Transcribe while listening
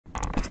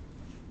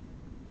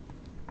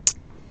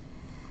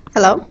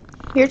Hello,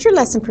 here's your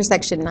lesson for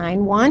section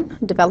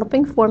 9.1,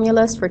 Developing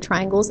Formulas for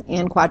Triangles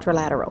and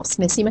Quadrilaterals.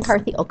 Missy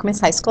McCarthy, Okemos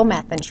High School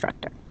math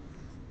instructor.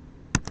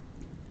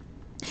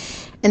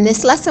 In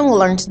this lesson, we'll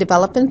learn to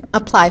develop and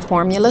apply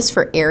formulas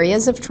for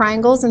areas of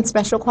triangles and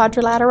special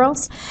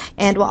quadrilaterals,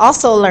 and we'll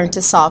also learn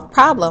to solve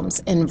problems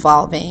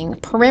involving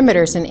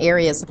perimeters in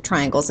areas of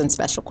triangles and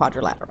special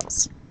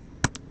quadrilaterals.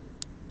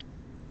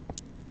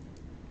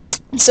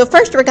 So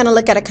first we're going to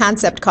look at a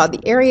concept called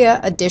the area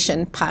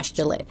addition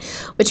postulate,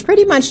 which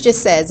pretty much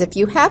just says if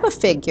you have a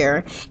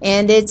figure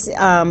and it's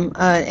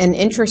an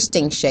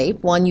interesting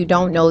shape, one you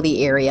don't know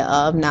the area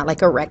of, not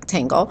like a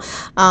rectangle,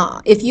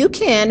 if you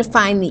can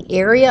find the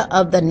area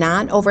of the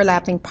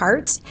non-overlapping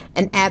parts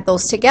and add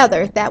those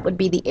together, that would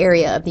be the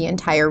area of the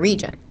entire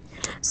region.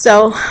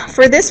 So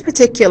for this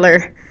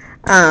particular,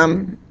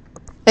 an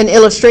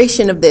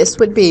illustration of this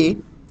would be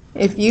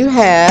if you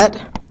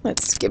had,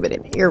 let's give it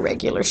an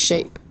irregular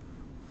shape.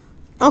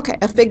 Okay,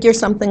 a figure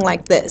something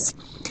like this.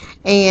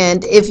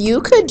 And if you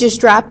could just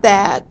drop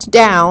that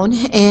down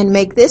and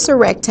make this a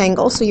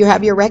rectangle, so you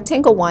have your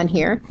rectangle 1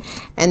 here,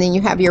 and then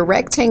you have your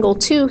rectangle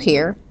 2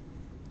 here,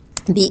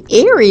 the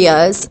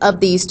areas of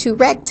these two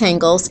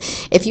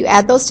rectangles, if you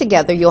add those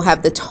together, you'll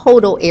have the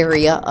total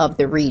area of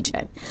the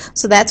region.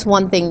 So that's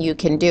one thing you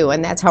can do,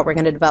 and that's how we're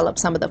going to develop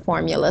some of the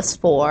formulas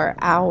for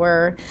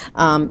our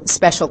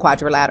special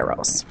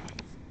quadrilaterals.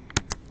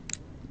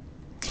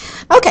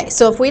 Okay,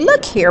 so if we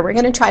look here, we're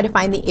going to try to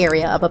find the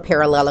area of a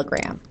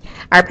parallelogram.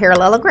 Our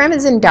parallelogram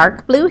is in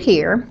dark blue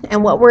here,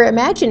 and what we're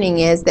imagining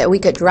is that we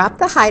could drop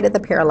the height of the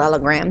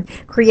parallelogram,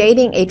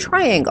 creating a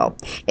triangle.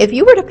 If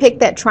you were to pick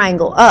that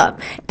triangle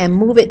up and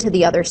move it to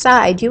the other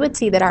side, you would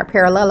see that our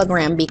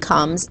parallelogram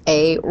becomes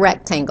a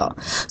rectangle.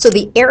 So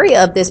the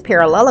area of this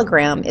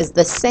parallelogram is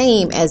the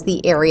same as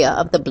the area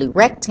of the blue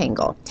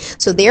rectangle.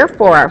 So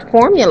therefore, our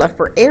formula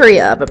for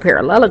area of a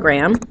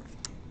parallelogram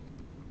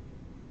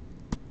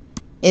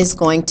is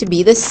going to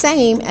be the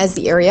same as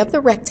the area of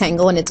the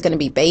rectangle, and it's going to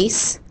be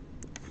base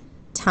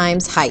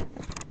times height.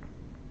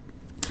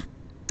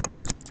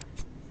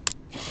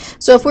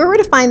 So if we were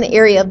to find the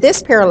area of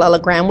this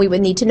parallelogram, we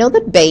would need to know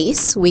the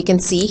base. We can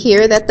see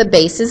here that the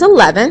base is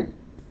 11,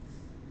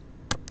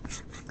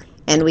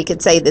 and we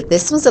could say that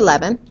this was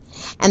 11.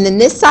 And then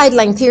this side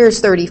length here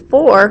is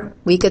 34.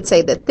 We could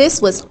say that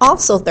this was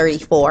also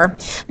 34,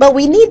 but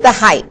we need the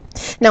height.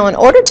 Now, in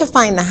order to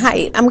find the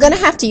height, I'm going to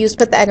have to use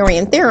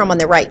Pythagorean theorem on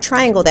the right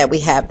triangle that we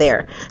have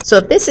there. So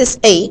if this is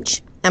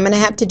h, I'm going to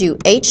have to do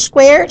h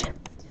squared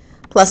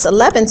plus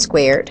 11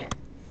 squared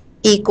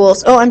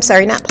equals, oh, I'm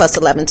sorry, not plus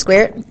 11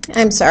 squared.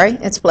 I'm sorry,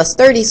 it's plus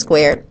 30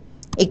 squared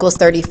equals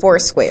 34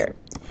 squared.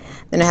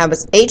 Then I have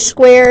h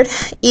squared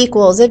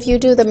equals, if you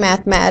do the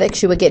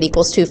mathematics, you would get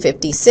equals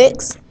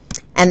 256.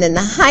 And then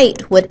the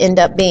height would end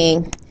up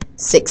being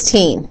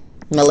 16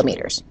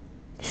 millimeters.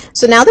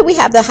 So now that we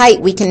have the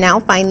height, we can now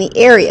find the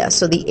area.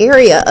 So the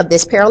area of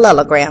this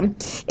parallelogram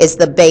is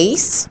the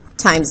base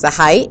times the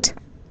height,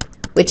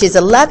 which is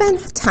 11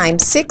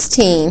 times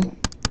 16,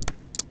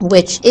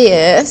 which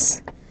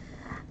is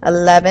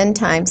 11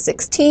 times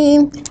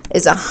 16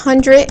 is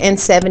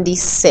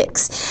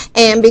 176.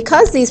 And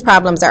because these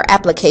problems are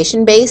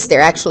application based,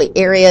 they're actually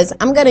areas,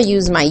 I'm going to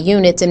use my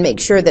units and make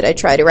sure that I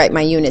try to write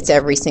my units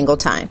every single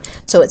time.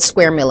 So it's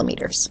square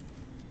millimeters.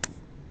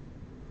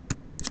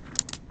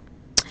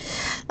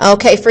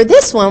 Okay, for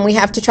this one, we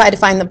have to try to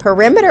find the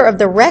perimeter of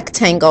the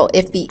rectangle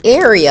if the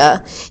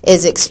area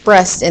is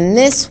expressed in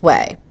this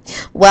way.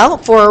 Well,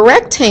 for a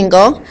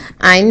rectangle,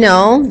 I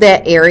know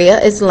that area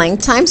is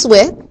length times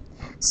width.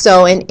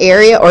 So an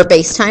area, or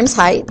base times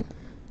height,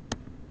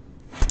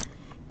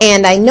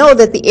 and I know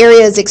that the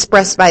area is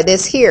expressed by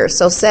this here.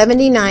 So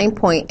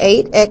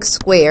 79.8x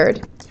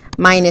squared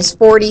minus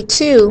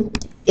 42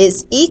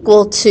 is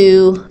equal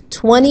to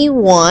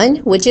 21,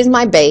 which is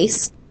my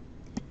base,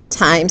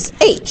 times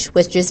h,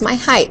 which is my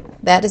height.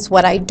 That is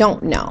what I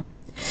don't know.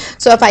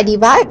 So if I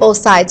divide both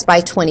sides by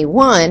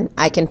 21,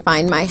 I can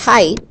find my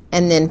height,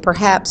 and then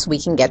perhaps we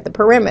can get the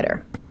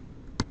perimeter.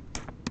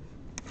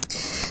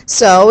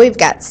 So we've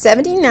got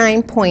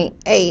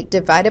 79.8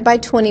 divided by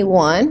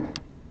 21,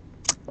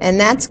 and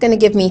that's going to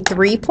give me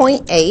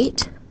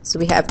 3.8. So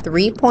we have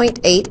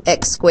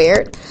 3.8x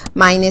squared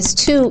minus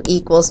 2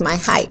 equals my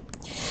height.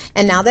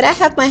 And now that I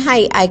have my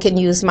height, I can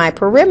use my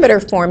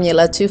perimeter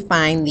formula to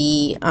find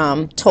the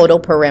total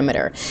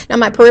perimeter. Now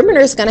my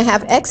perimeter is going to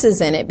have x's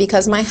in it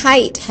because my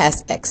height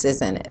has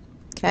x's in it.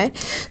 Okay,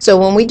 so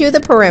when we do the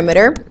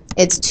perimeter,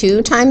 it's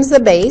 2 times the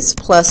base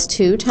plus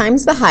 2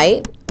 times the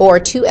height, or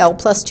 2L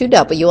plus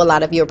 2W. A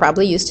lot of you are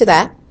probably used to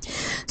that.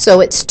 So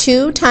it's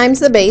 2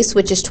 times the base,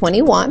 which is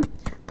 21,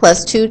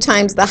 plus 2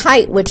 times the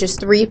height, which is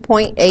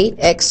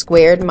 3.8x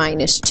squared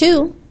minus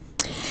 2.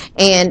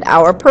 And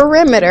our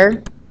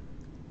perimeter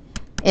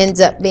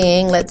ends up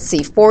being, let's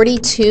see,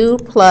 42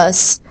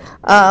 plus,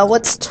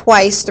 what's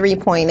twice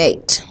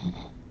 3.8?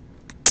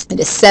 It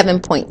is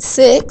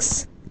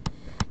 7.6.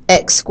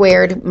 X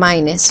squared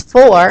minus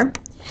 4,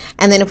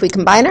 and then if we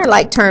combine our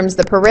like terms,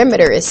 the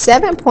perimeter is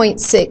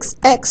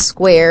 7.6x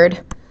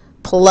squared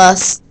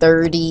plus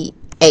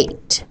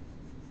 38.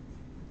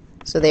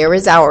 So there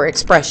is our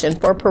expression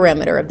for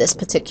perimeter of this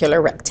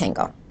particular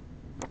rectangle.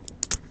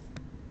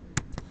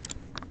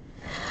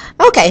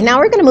 Okay, now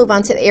we're going to move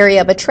on to the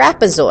area of a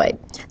trapezoid.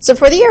 So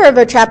for the area of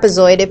a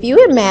trapezoid, if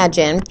you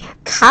imagine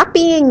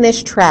copying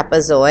this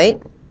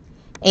trapezoid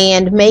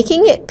and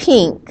making it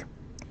pink,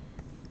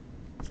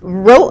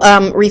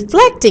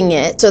 reflecting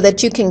it so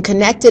that you can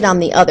connect it on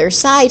the other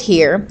side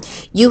here,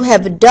 you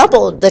have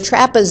doubled the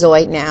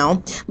trapezoid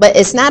now, but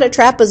it's not a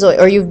trapezoid,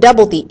 or you've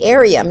doubled the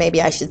area, maybe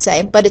I should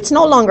say, but it's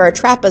no longer a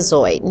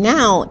trapezoid.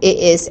 Now it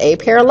is a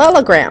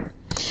parallelogram.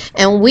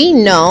 And we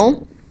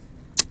know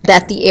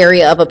that the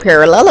area of a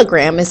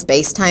parallelogram is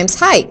base times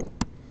height.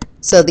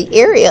 So the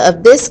area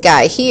of this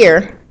guy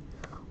here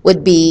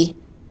would be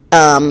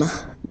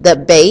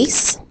the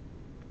base,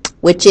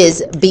 which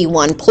is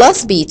B1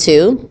 plus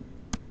B2,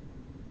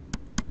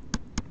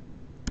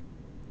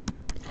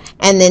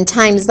 and then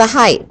times the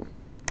height.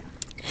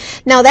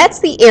 Now that's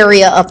the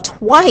area of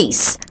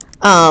twice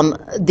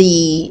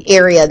the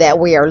area that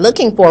we are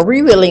looking for.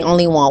 We really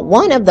only want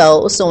one of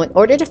those, so in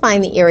order to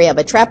find the area of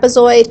a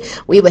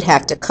trapezoid, we would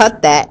have to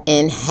cut that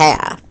in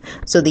half.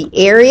 So the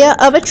area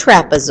of a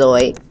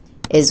trapezoid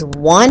is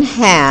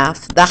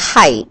 1/2 the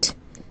height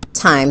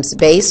times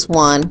base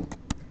 1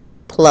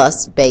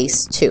 plus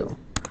base 2.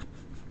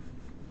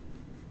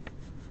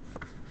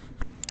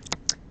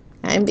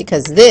 And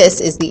because this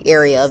is the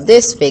area of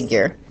this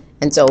figure,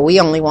 and so we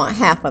only want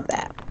half of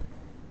that.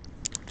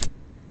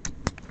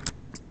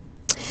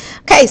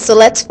 Okay, so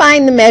let's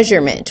find the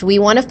measurement. We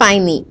want to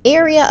find the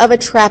area of a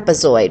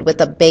trapezoid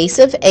with a base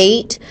of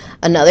 8,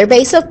 another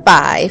base of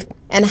 5,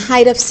 and a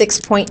height of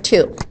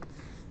 6.2.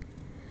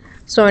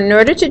 So in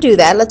order to do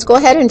that, let's go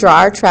ahead and draw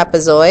our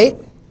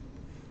trapezoid.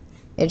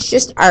 It's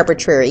just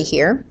arbitrary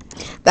here.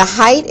 The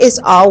height is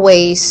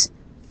always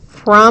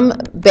from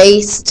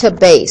base to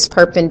base,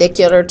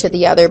 perpendicular to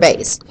the other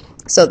base.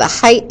 So the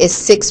height is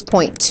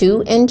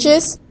 6.2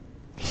 inches.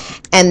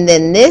 And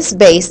then this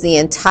base, the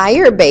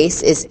entire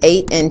base is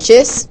 8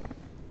 inches.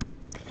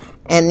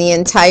 And the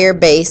entire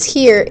base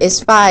here is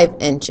 5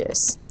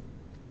 inches.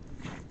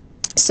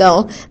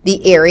 So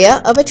the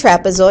area of a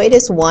trapezoid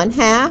is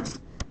 1/2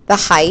 the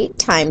height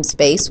times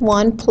base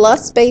 1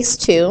 plus base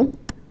 2.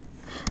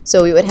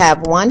 So we would have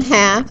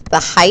 1/2, the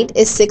height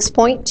is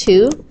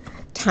 6.2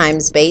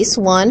 times base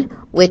 1,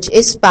 which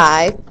is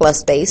 5,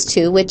 plus base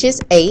 2, which is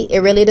 8.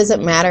 It really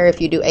doesn't matter if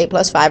you do 8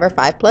 plus 5 or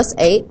 5 plus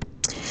 8.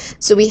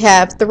 So we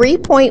have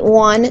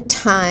 3.1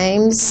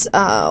 times,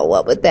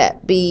 what would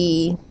that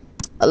be,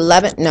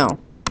 11? No.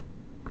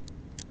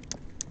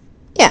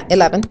 Yeah,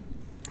 11.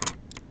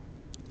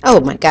 Oh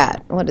my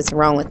God, what is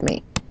wrong with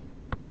me?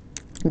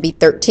 It'd be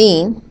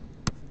 13.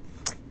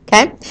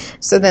 Okay,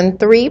 so then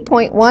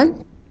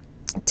 3.1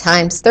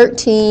 times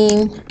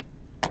 13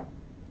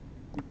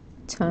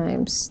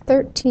 times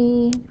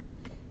 13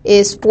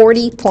 is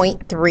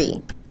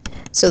 40.3.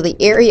 So the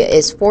area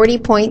is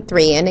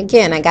 40.3, and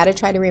again, I got to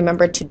try to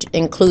remember to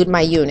include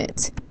my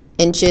units,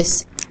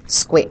 inches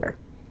square.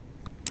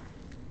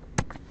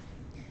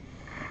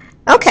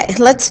 Okay,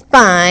 let's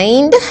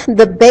find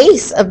the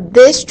base of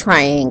this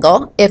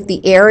triangle if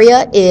the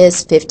area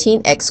is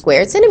 15x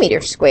squared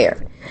centimeters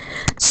squared.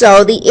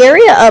 So the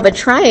area of a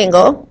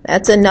triangle,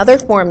 that's another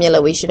formula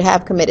we should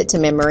have committed to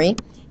memory,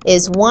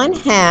 is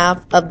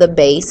 1/2 of the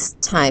base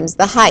times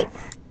the height.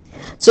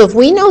 So if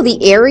we know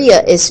the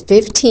area is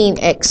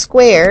 15x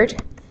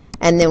squared,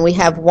 and then we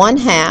have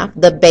 1/2,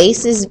 the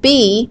base is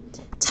b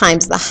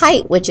times the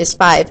height, which is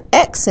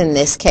 5x in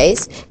this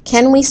case,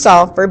 can we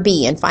solve for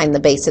b and find the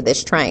base of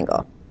this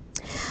triangle?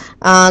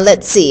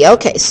 Let's see.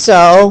 Okay,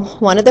 so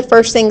one of the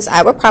first things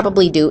I would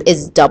probably do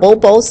is double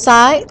both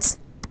sides.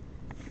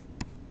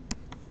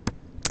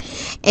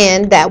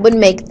 And that would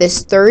make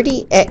this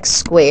 30x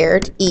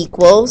squared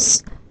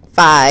equals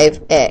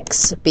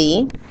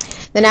 5xb.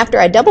 Then after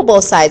I double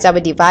both sides, I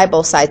would divide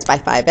both sides by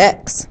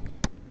 5x.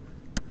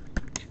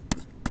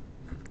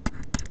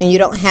 And you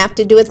don't have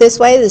to do it this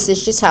way. This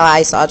is just how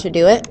I saw to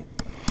do it.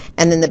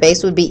 And then the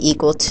base would be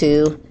equal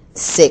to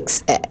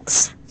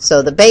 6x.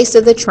 So the base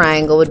of the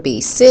triangle would be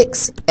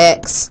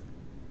 6x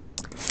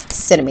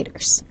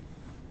centimeters.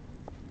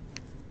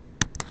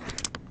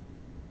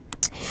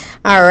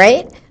 All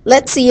right.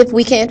 Let's see if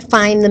we can't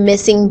find the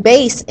missing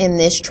base in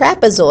this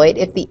trapezoid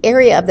if the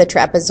area of the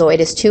trapezoid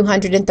is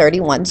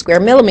 231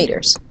 square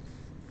millimeters.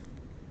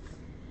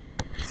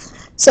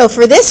 So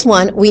for this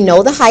one, we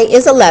know the height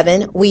is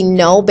 11. We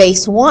know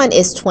base 1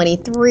 is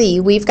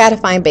 23. We've got to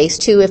find base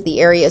 2 if the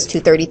area is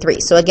 233.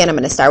 So again, I'm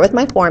going to start with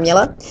my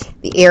formula.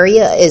 The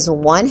area is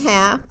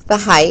 1/2 the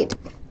height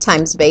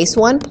times base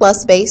 1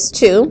 plus base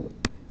 2.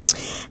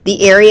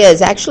 The area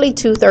is actually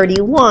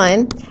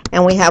 231,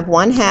 and we have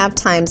 1/2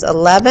 times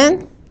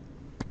 11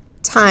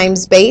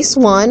 times base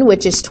 1,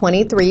 which is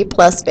 23,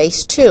 plus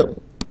base 2.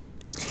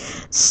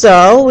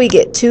 So we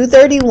get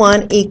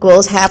 231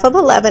 equals half of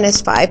 11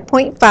 is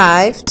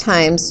 5.5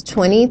 times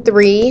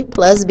 23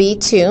 plus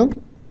B2.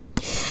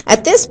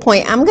 At this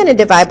point, I'm going to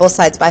divide both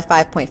sides by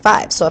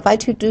 5.5. So if I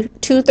do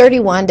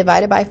 231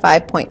 divided by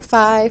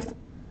 5.5,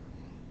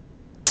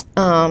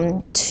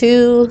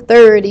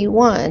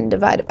 231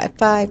 divided by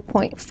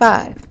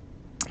 5.5.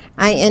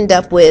 I end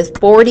up with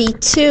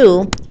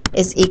 42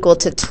 is equal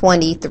to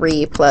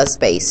 23 plus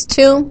base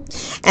 2.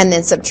 And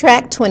then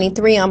subtract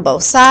 23 on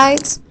both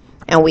sides.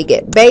 And we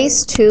get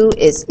base 2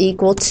 is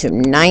equal to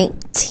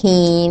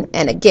 19.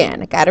 And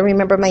again, I got to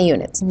remember my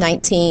units,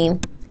 19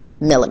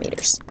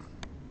 millimeters.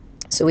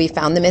 So we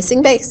found the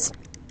missing base.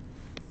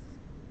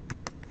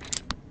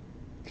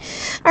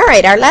 All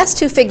right, our last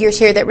two figures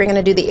here that we're going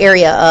to do the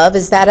area of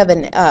is that of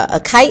a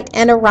kite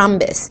and a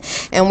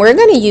rhombus. And we're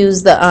going to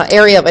use the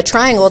area of a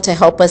triangle to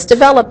help us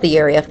develop the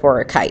area for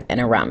a kite and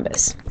a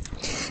rhombus.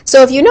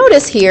 So if you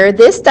notice here,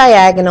 this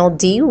diagonal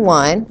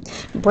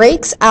D1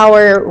 breaks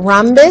our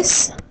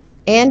rhombus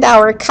and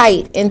our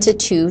kite into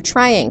two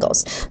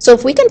triangles. So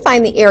if we can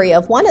find the area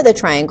of one of the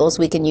triangles,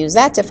 we can use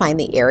that to find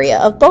the area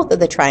of both of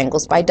the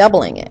triangles by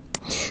doubling it.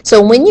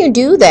 So when you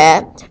do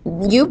that,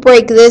 you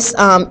break this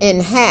in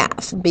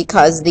half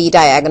because the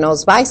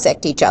diagonals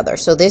bisect each other.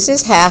 So this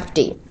is half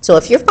D. So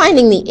if you're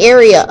finding the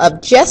area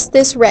of just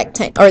this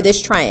rectangle or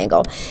this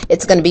triangle,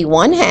 it's going to be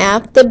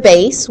 1/2 the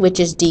base, which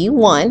is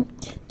D1,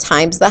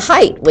 times the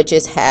height, which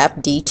is half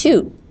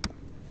D2.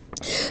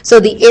 So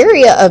the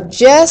area of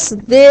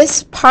just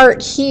this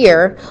part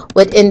here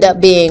would end up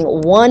being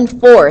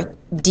 1/4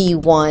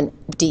 D1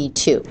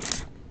 D2.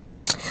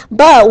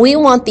 But we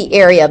want the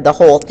area of the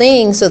whole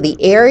thing, so the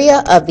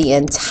area of the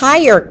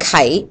entire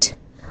kite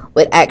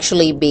would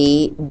actually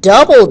be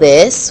double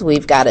this.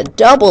 We've got to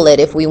double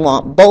it if we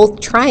want both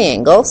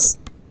triangles.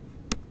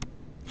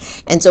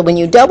 And so when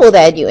you double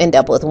that, you end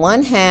up with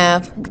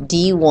 1/2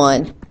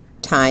 D1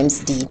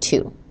 times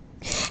D2.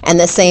 And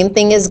the same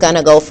thing is going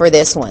to go for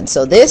this one.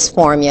 So this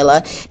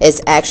formula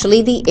is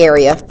actually the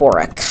area for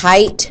a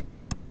kite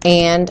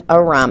and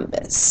a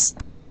rhombus.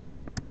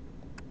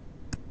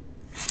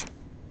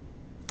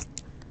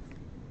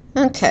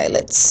 Okay,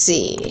 let's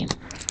see.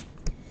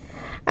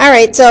 All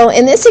right, so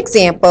in this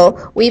example,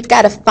 we've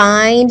got to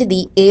find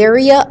the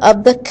area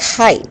of the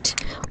kite,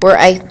 where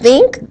I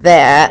think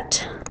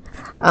that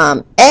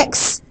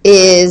X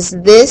is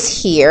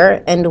this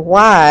here and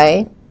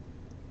Y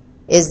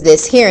is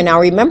this here. Now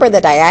remember,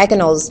 the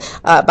diagonals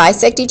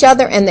bisect each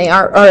other, and they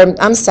are, or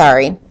I'm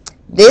sorry,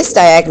 this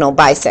diagonal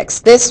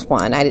bisects this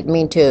one. I didn't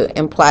mean to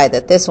imply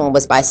that this one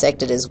was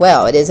bisected as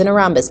well. It is in a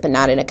rhombus, but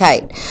not in a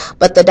kite.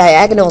 But the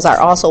diagonals are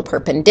also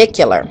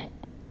perpendicular.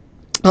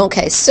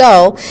 Okay,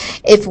 so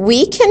if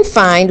we can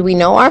find, we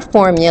know our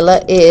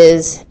formula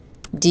is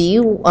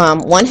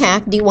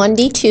 1/2 D1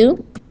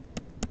 D2.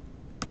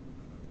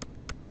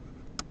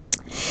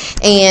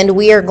 And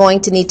we are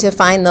going to need to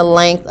find the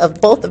length of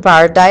both of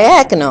our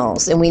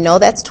diagonals. And we know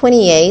that's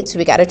 28, so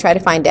we got to try to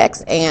find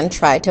X and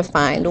try to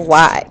find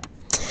Y.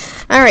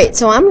 All right,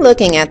 so I'm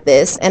looking at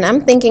this, and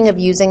I'm thinking of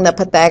using the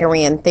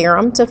Pythagorean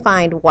theorem to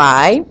find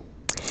Y.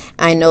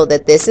 I know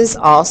that this is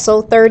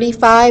also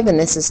 35, and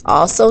this is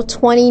also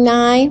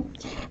 29.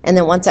 And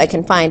then once I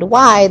can find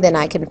Y, then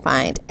I can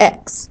find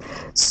X.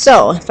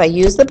 So if I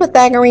use the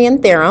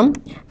Pythagorean theorem,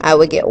 I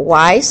would get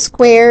Y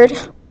squared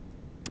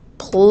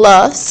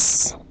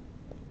plus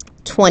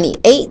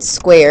 28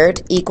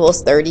 squared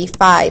equals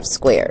 35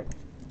 squared.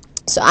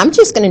 So I'm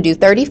just going to do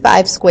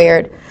 35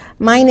 squared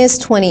minus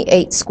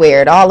 28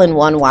 squared, all in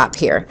one whop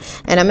here.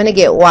 And I'm going to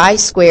get Y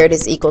squared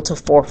is equal to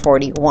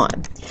 441.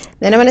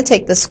 Then I'm going to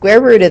take the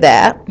square root of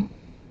that,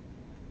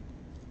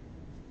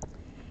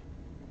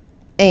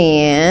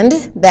 and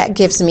that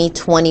gives me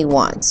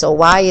 21. So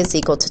Y is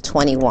equal to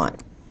 21.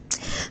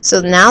 So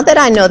now that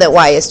I know that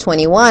Y is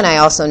 21, I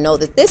also know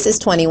that this is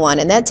 21,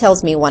 and that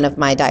tells me one of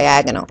my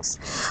diagonals.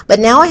 But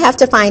now I have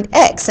to find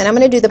X, and I'm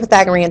going to do the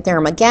Pythagorean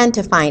theorem again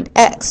to find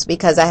X,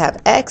 because I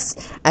have X,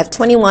 I have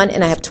 21,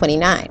 and I have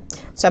 29.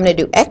 So I'm going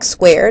to do X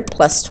squared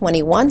plus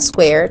 21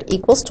 squared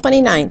equals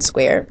 29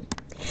 squared.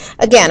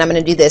 Again, I'm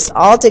going to do this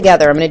all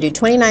together. I'm going to do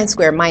 29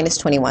 squared minus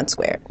 21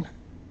 squared.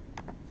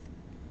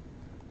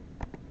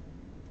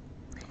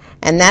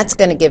 And that's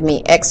going to give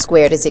me X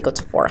squared is equal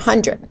to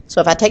 400.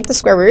 So if I take the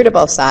square root of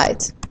both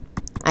sides,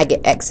 I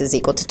get X is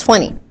equal to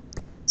 20.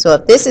 So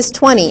if this is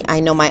 20, I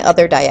know my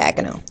other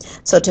diagonal.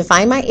 So to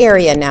find my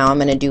area now, I'm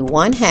going to do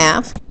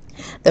 1/2.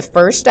 The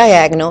first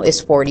diagonal is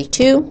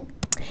 42,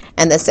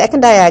 and the second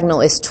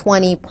diagonal is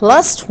 20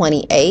 plus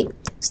 28.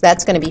 So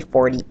that's going to be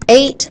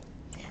 48.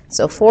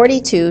 So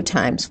 42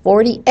 times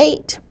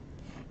 48,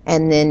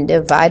 and then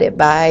divided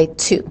by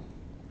 2.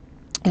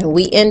 And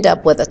we end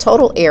up with a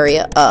total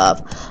area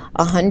of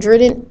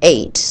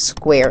 108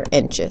 square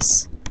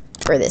inches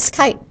for this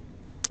kite.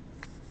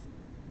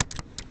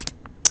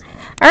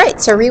 All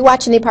right, so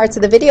rewatch any parts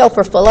of the video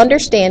for full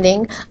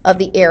understanding of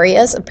the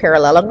areas of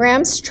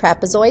parallelograms,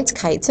 trapezoids,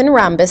 kites, and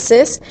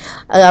rhombuses.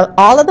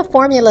 All of the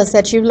formulas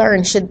that you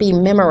learned should be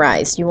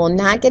memorized. You will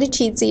not get a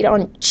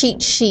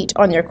cheat sheet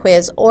on your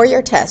quiz or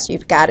your test.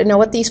 You've got to know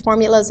what these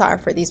formulas are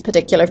for these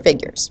particular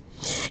figures.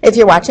 If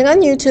you're watching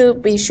on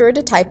YouTube, be sure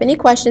to type any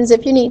questions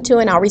if you need to,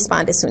 and I'll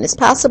respond as soon as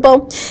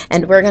possible.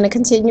 And we're going to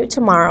continue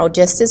tomorrow,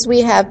 just as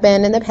we have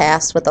been in the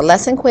past, with the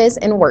lesson quiz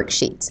and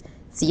worksheets.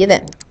 See you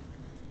then.